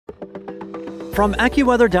From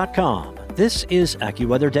AccuWeather.com, this is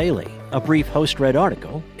AccuWeather Daily, a brief host-read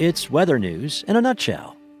article. It's weather news in a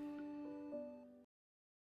nutshell.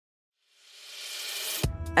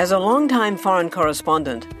 As a longtime foreign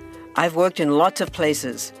correspondent, I've worked in lots of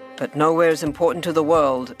places, but nowhere as important to the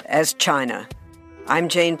world as China. I'm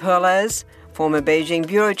Jane Perlez, former Beijing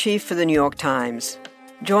bureau chief for the New York Times.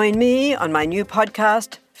 Join me on my new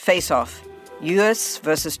podcast, Face Off, U.S.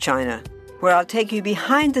 versus China, where I'll take you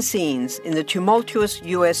behind the scenes in the tumultuous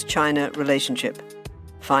U.S.-China relationship.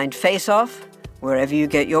 Find Face Off wherever you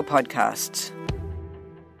get your podcasts.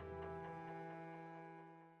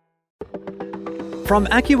 From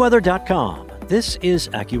AccuWeather.com, this is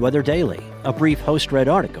AccuWeather Daily, a brief host-read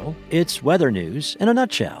article. It's weather news in a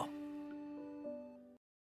nutshell.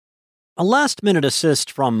 A last-minute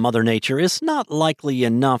assist from Mother Nature is not likely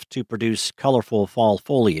enough to produce colorful fall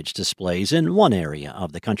foliage displays in one area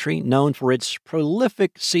of the country known for its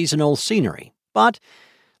prolific seasonal scenery. But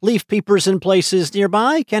leaf peepers in places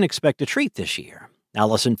nearby can expect a treat this year.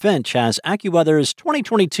 Allison Finch has AccuWeather's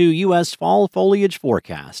 2022 U.S. fall foliage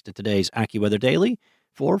forecast in today's AccuWeather Daily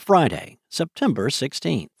for Friday, September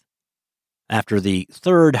 16th. After the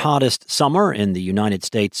third hottest summer in the United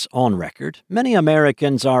States on record, many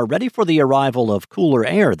Americans are ready for the arrival of cooler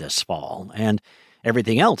air this fall and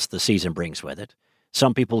everything else the season brings with it.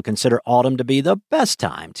 Some people consider autumn to be the best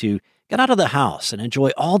time to get out of the house and enjoy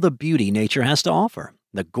all the beauty nature has to offer.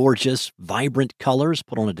 The gorgeous, vibrant colors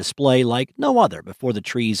put on a display like no other before the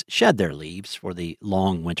trees shed their leaves for the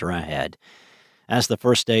long winter ahead. As the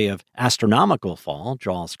first day of astronomical fall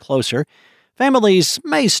draws closer, families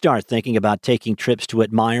may start thinking about taking trips to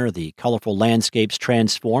admire the colorful landscapes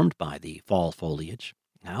transformed by the fall foliage.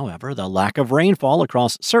 However, the lack of rainfall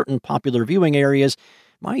across certain popular viewing areas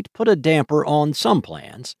might put a damper on some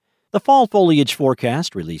plans. The fall foliage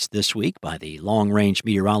forecast, released this week by the long-range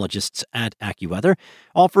meteorologists at AccuWeather,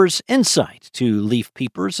 offers insight to leaf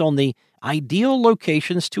peepers on the ideal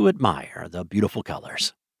locations to admire the beautiful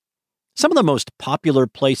colors. Some of the most popular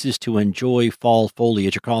places to enjoy fall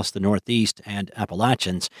foliage across the Northeast and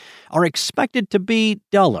Appalachians are expected to be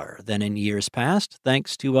duller than in years past,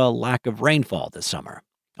 thanks to a lack of rainfall this summer.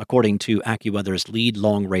 According to AccuWeather's lead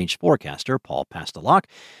long-range forecaster, Paul Pastelak,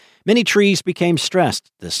 many trees became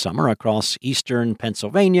stressed this summer across eastern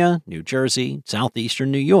Pennsylvania, New Jersey,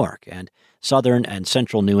 southeastern New York, and southern and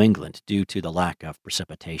central New England due to the lack of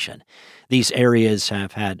precipitation. These areas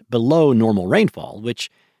have had below normal rainfall, which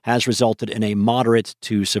has resulted in a moderate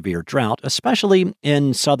to severe drought, especially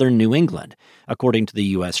in southern New England, according to the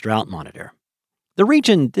U.S. Drought Monitor. The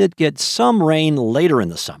region did get some rain later in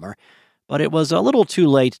the summer, but it was a little too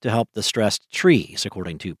late to help the stressed trees,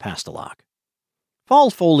 according to Pastelak. Fall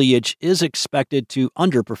foliage is expected to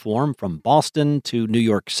underperform from Boston to New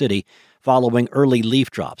York City following early leaf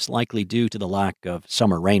drops, likely due to the lack of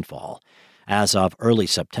summer rainfall. As of early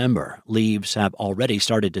September, leaves have already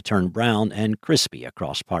started to turn brown and crispy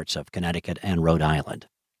across parts of Connecticut and Rhode Island.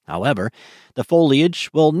 However, the foliage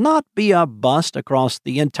will not be a bust across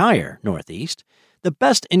the entire Northeast. The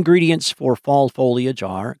best ingredients for fall foliage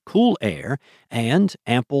are cool air and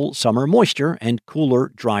ample summer moisture and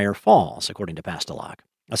cooler, drier falls, according to Pastelak.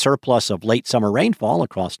 A surplus of late summer rainfall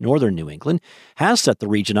across northern New England has set the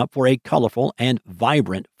region up for a colorful and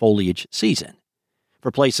vibrant foliage season. For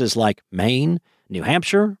places like Maine, New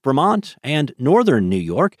Hampshire, Vermont, and northern New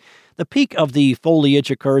York, the peak of the foliage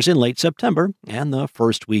occurs in late September and the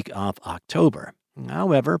first week of October.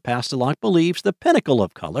 However, Pastelak believes the pinnacle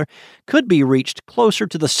of color could be reached closer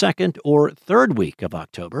to the second or third week of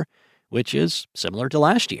October, which is similar to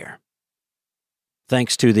last year.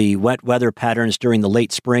 Thanks to the wet weather patterns during the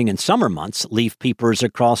late spring and summer months, leaf peepers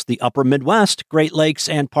across the upper Midwest, Great Lakes,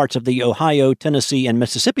 and parts of the Ohio, Tennessee, and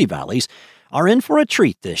Mississippi valleys are in for a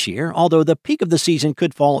treat this year, although the peak of the season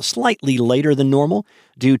could fall slightly later than normal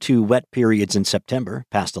due to wet periods in September,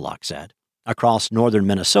 Pastelak said. Across northern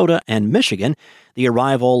Minnesota and Michigan, the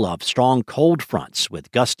arrival of strong cold fronts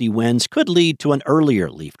with gusty winds could lead to an earlier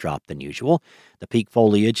leaf drop than usual. The peak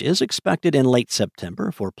foliage is expected in late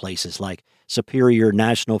September for places like Superior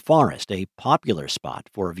National Forest, a popular spot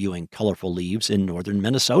for viewing colorful leaves in northern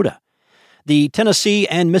Minnesota. The Tennessee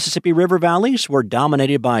and Mississippi River valleys were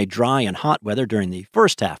dominated by dry and hot weather during the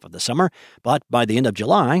first half of the summer, but by the end of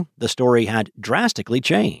July, the story had drastically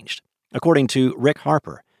changed. According to Rick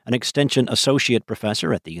Harper, an extension associate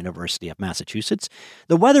professor at the University of Massachusetts,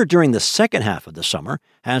 the weather during the second half of the summer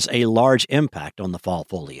has a large impact on the fall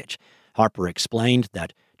foliage. Harper explained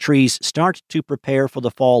that trees start to prepare for the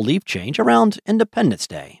fall leaf change around Independence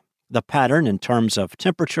Day. The pattern in terms of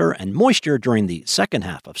temperature and moisture during the second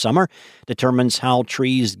half of summer determines how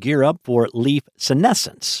trees gear up for leaf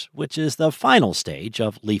senescence, which is the final stage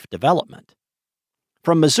of leaf development.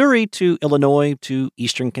 From Missouri to Illinois to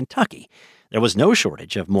eastern Kentucky, there was no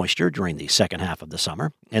shortage of moisture during the second half of the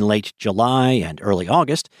summer. In late July and early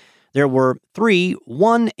August, there were 3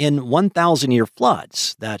 1-in-1,000-year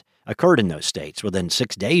floods that occurred in those states within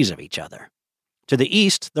 6 days of each other. To the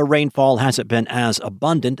east, the rainfall hasn't been as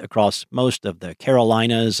abundant across most of the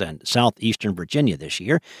Carolinas and southeastern Virginia this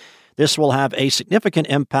year. This will have a significant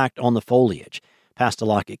impact on the foliage.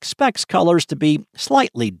 Pastelok expects colors to be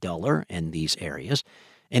slightly duller in these areas.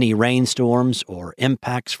 Any rainstorms or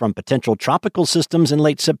impacts from potential tropical systems in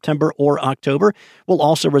late September or October will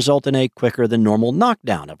also result in a quicker than normal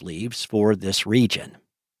knockdown of leaves for this region.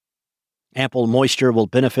 Ample moisture will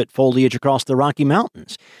benefit foliage across the Rocky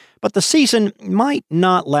Mountains, but the season might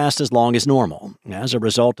not last as long as normal. As a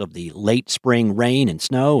result of the late spring rain and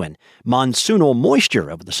snow and monsoonal moisture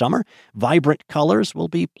of the summer, vibrant colors will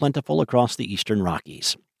be plentiful across the eastern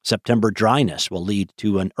Rockies. September dryness will lead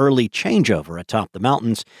to an early changeover atop the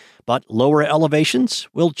mountains, but lower elevations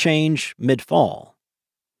will change mid-fall.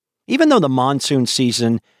 Even though the monsoon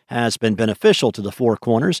season has been beneficial to the Four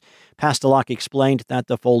Corners, Pastelok explained that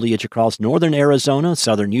the foliage across northern Arizona,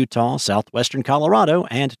 southern Utah, southwestern Colorado,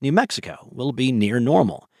 and New Mexico will be near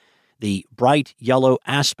normal. The bright yellow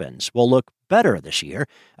aspens will look better this year,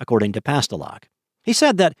 according to Pastelok. He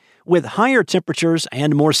said that with higher temperatures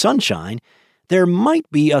and more sunshine, there might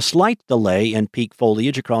be a slight delay in peak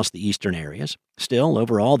foliage across the eastern areas. Still,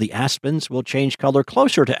 overall, the aspens will change color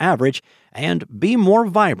closer to average and be more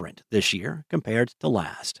vibrant this year compared to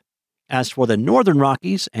last. As for the northern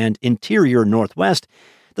Rockies and interior Northwest,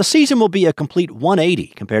 the season will be a complete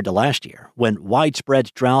 180 compared to last year, when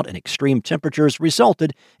widespread drought and extreme temperatures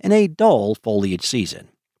resulted in a dull foliage season.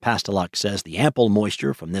 Pastelok says the ample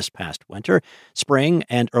moisture from this past winter, spring,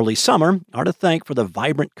 and early summer are to thank for the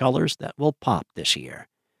vibrant colors that will pop this year.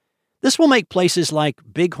 This will make places like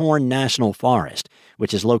Bighorn National Forest,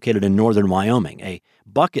 which is located in northern Wyoming, a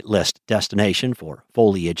bucket list destination for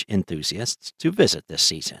foliage enthusiasts to visit this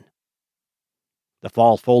season. The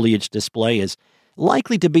fall foliage display is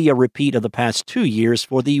likely to be a repeat of the past 2 years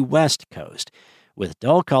for the West Coast, with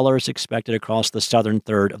dull colors expected across the southern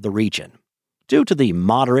third of the region. Due to the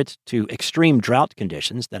moderate to extreme drought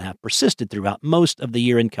conditions that have persisted throughout most of the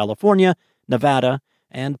year in California, Nevada,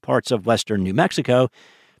 and parts of western New Mexico,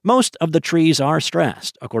 most of the trees are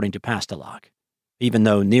stressed, according to Pastelok. Even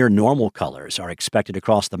though near-normal colors are expected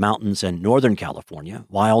across the mountains in northern California,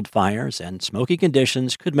 wildfires and smoky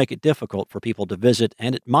conditions could make it difficult for people to visit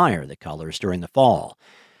and admire the colors during the fall.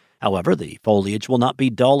 However, the foliage will not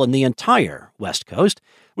be dull in the entire West Coast,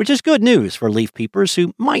 which is good news for leaf peepers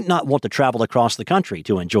who might not want to travel across the country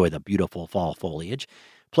to enjoy the beautiful fall foliage.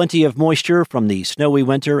 Plenty of moisture from the snowy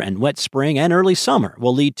winter and wet spring and early summer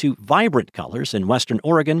will lead to vibrant colors in western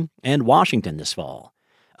Oregon and Washington this fall.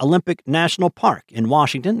 Olympic National Park in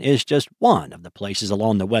Washington is just one of the places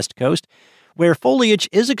along the West Coast where foliage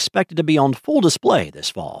is expected to be on full display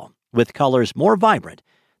this fall, with colors more vibrant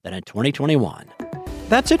than in 2021.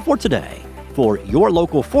 That's it for today. For your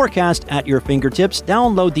local forecast at your fingertips,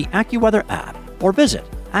 download the AccuWeather app or visit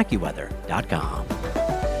AccuWeather.com.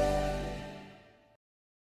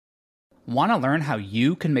 Want to learn how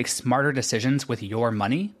you can make smarter decisions with your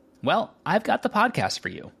money? Well, I've got the podcast for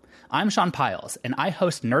you. I'm Sean Piles, and I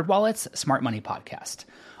host NerdWallet's Smart Money Podcast.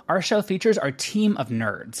 Our show features our team of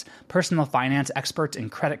nerds, personal finance experts in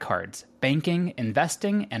credit cards, banking,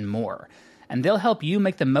 investing, and more. And they'll help you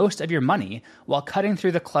make the most of your money while cutting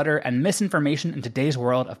through the clutter and misinformation in today's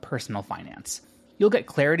world of personal finance. You'll get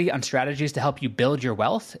clarity on strategies to help you build your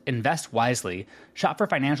wealth, invest wisely, shop for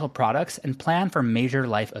financial products, and plan for major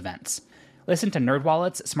life events. Listen to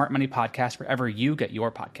NerdWallet's Smart Money Podcast wherever you get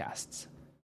your podcasts.